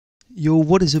Yo,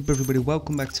 what is up everybody,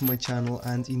 welcome back to my channel,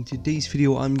 and in today's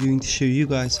video I'm going to show you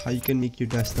guys how you can make your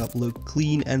desktop look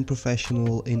clean and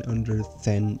professional in under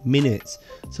 10 minutes.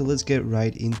 So let's get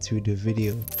right into the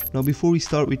video. Now before we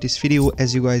start with this video,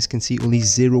 as you guys can see, only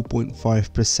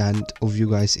 0.5% of you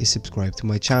guys is subscribed to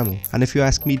my channel, and if you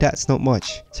ask me, that's not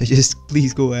much. So just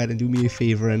please go ahead and do me a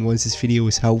favor, and once this video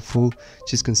is helpful,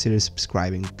 just consider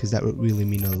subscribing, because that would really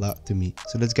mean a lot to me.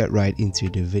 So let's get right into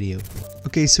the video.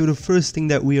 Okay, so the first thing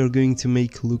that we are going to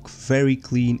make look very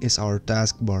clean is our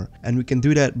taskbar, and we can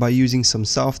do that by using some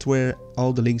software.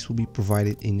 All the links will be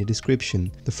provided in the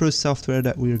description. The first software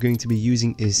that we are going to be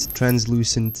using is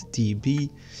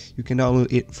TranslucentTB. You can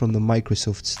download it from the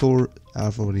Microsoft Store.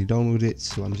 I've already downloaded it,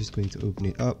 so I'm just going to open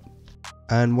it up.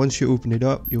 And once you open it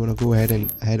up, you want to go ahead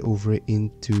and head over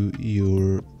into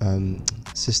your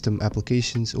system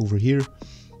applications over here,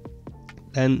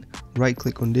 then right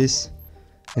click on this,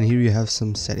 and here you have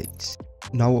some settings.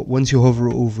 Now once you hover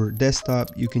over desktop,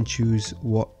 you can choose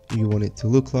what you want it to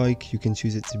look like. You can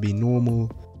choose it to be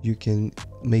normal, you can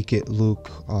make it look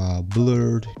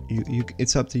blurred,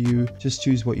 it's up to you. Just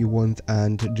choose what you want,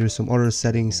 and there's some other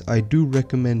settings. I do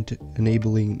recommend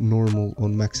enabling normal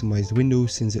on maximized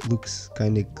windows, since it looks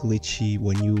kind of glitchy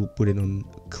when you put it on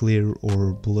clear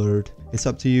or blurred. It's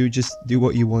up to you, just do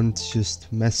what you want,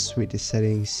 just mess with the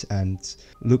settings and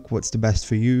look what's the best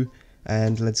for you.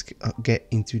 And let's get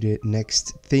into the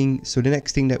next thing. So the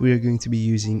next thing that we are going to be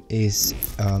using is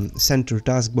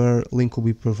CenterTaskbar. Link will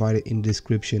be provided in the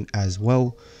description as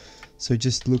well, so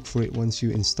just look for it once you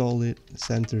install it,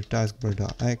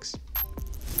 CenterTaskbar.x,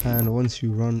 and once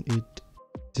you run it,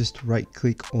 just right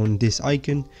click on this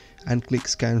icon and click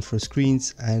scan for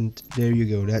screens, and there you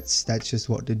go. That's just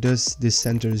what it does. This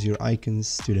centers your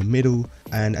icons to the middle,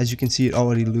 and as you can see, it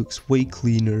already looks way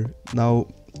cleaner. Now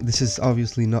this is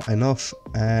obviously not enough,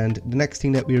 and the next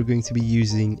thing that we are going to be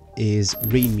using is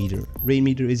Rainmeter.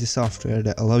 Rainmeter is a software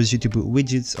that allows you to put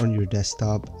widgets on your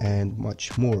desktop and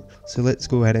much more. So let's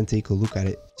go ahead and take a look at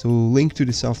it. So link to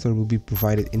the software will be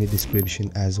provided in the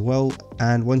description as well,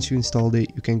 and once you installed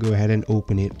it, you can go ahead and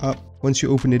open it up. Once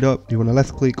you open it up, you want to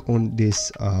left click on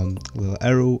this little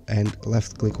arrow and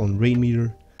left click on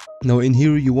Rainmeter. Now in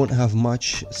here you won't have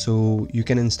much, so you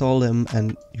can install them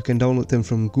and you can download them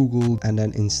from Google and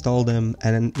then install them,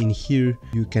 and then in here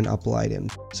you can apply them.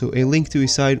 So a link to a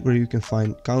site where you can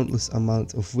find countless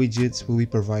amount of widgets will be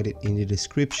provided in the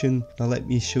description. Now let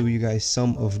me show you guys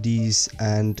some of these,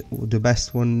 and the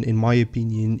best one in my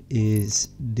opinion is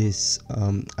this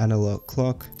analog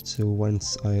clock. So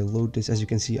once I load this, as you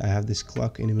can see, I have this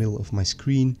clock in the middle of my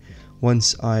screen.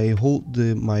 Once I hold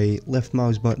my left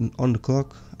mouse button on the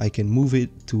clock, I can move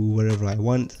it to wherever I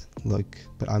want, but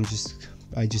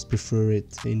I just prefer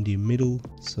it in the middle.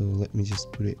 So let me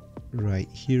just put it right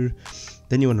here.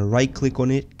 Then you want to right click on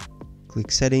it,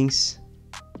 click settings,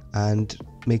 and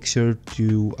make sure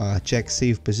to check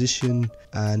save position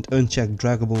and uncheck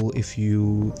draggable if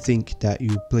you think that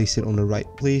you place it on the right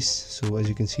place. So as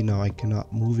you can see now, I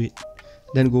cannot move it.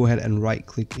 Then go ahead and right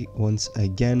click it once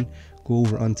again, go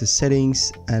over onto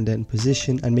settings and then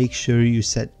position, and make sure you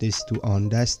set this to on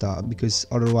desktop, because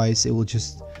otherwise it will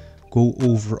just go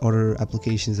over other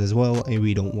applications as well, and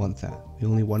we don't want that. We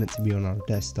only want it to be on our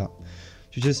desktop.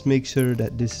 So just make sure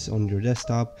that this is on your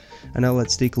desktop. And now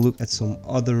let's take a look at some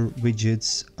other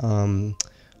widgets.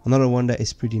 Another one that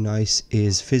is pretty nice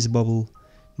is FizzBubble.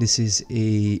 This is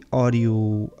a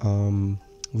audio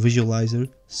visualizer,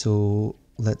 so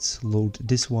let's load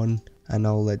this one, and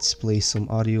now let's play some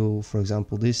audio. For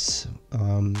example, this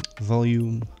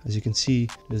volume. As you can see,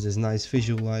 there's this nice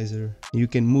visualizer. You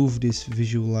can move this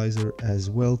visualizer as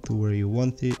well to where you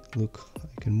want it. Look,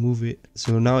 I can move it.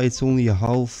 So now it's only a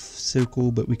half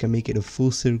circle, but we can make it a full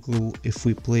circle if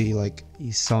we play like a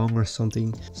song or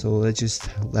something. So let's just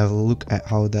have a look at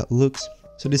how that looks.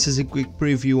 So this is a quick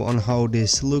preview on how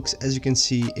this looks. As you can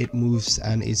see, it moves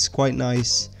and it's quite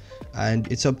nice,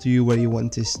 and it's up to you where you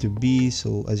want this to be.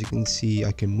 So as you can see,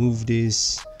 I can move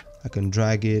this, I can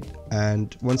drag it,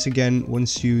 and once again,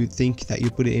 once you think that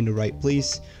you put it in the right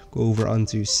place, go over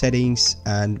onto settings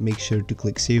and make sure to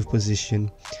click save position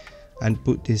and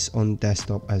put this on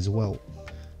desktop as well.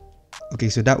 Okay,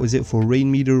 so that was it for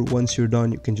Rainmeter. Once you're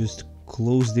done, you can just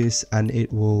close this and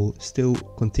it will still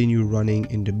continue running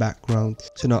in the background.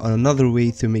 So now another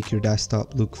way to make your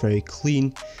desktop look very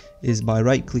clean is by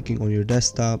right clicking on your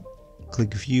desktop,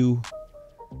 click view,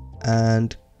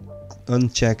 and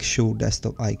uncheck show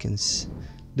desktop icons.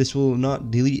 This will not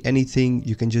delete anything,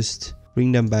 you can just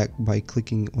bring them back by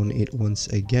clicking on it once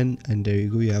again, and there you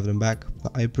go, you have them back.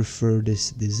 But I prefer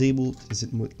this disabled as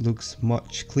it looks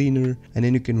much cleaner. And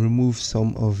then you can remove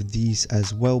some of these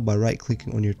as well by right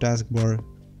clicking on your taskbar,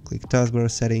 click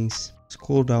taskbar settings,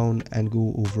 scroll down and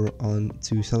go over on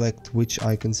to select which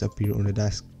icons appear on the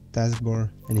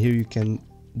taskbar, and here you can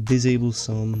disable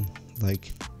some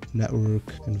like network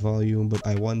and volume, but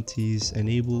I want these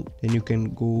enabled. Then you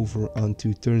can go over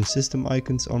onto turn system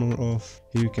icons on or off.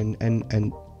 Here you can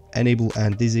enable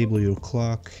and disable your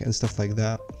clock and stuff like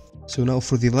that. So now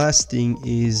for the last thing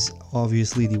is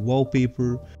obviously the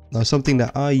wallpaper. Now something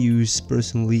that I use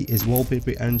personally is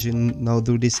WallpaperEngine. Now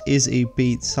though this is a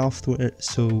paid software,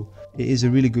 so it is a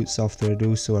really good software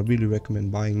though, so I really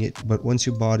recommend buying it. But once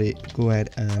you bought it, go ahead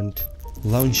and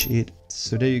launch it.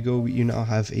 So there you go, you now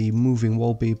have a moving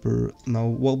wallpaper.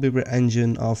 Now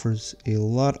WallpaperEngine offers a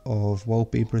lot of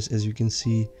wallpapers, as you can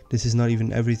see. This is not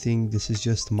even everything, this is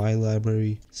just my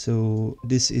library. So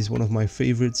this is one of my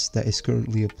favorites that is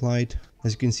currently applied.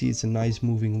 As you can see, it's a nice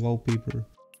moving wallpaper.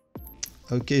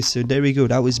 Okay, so there we go,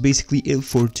 that was basically it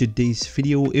for today's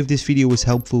video. If this video was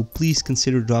helpful, please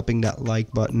consider dropping that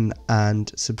like button and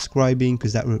subscribing,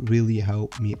 because that would really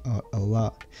help me out a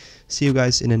lot. See you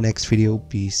guys in the next video.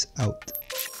 Peace out.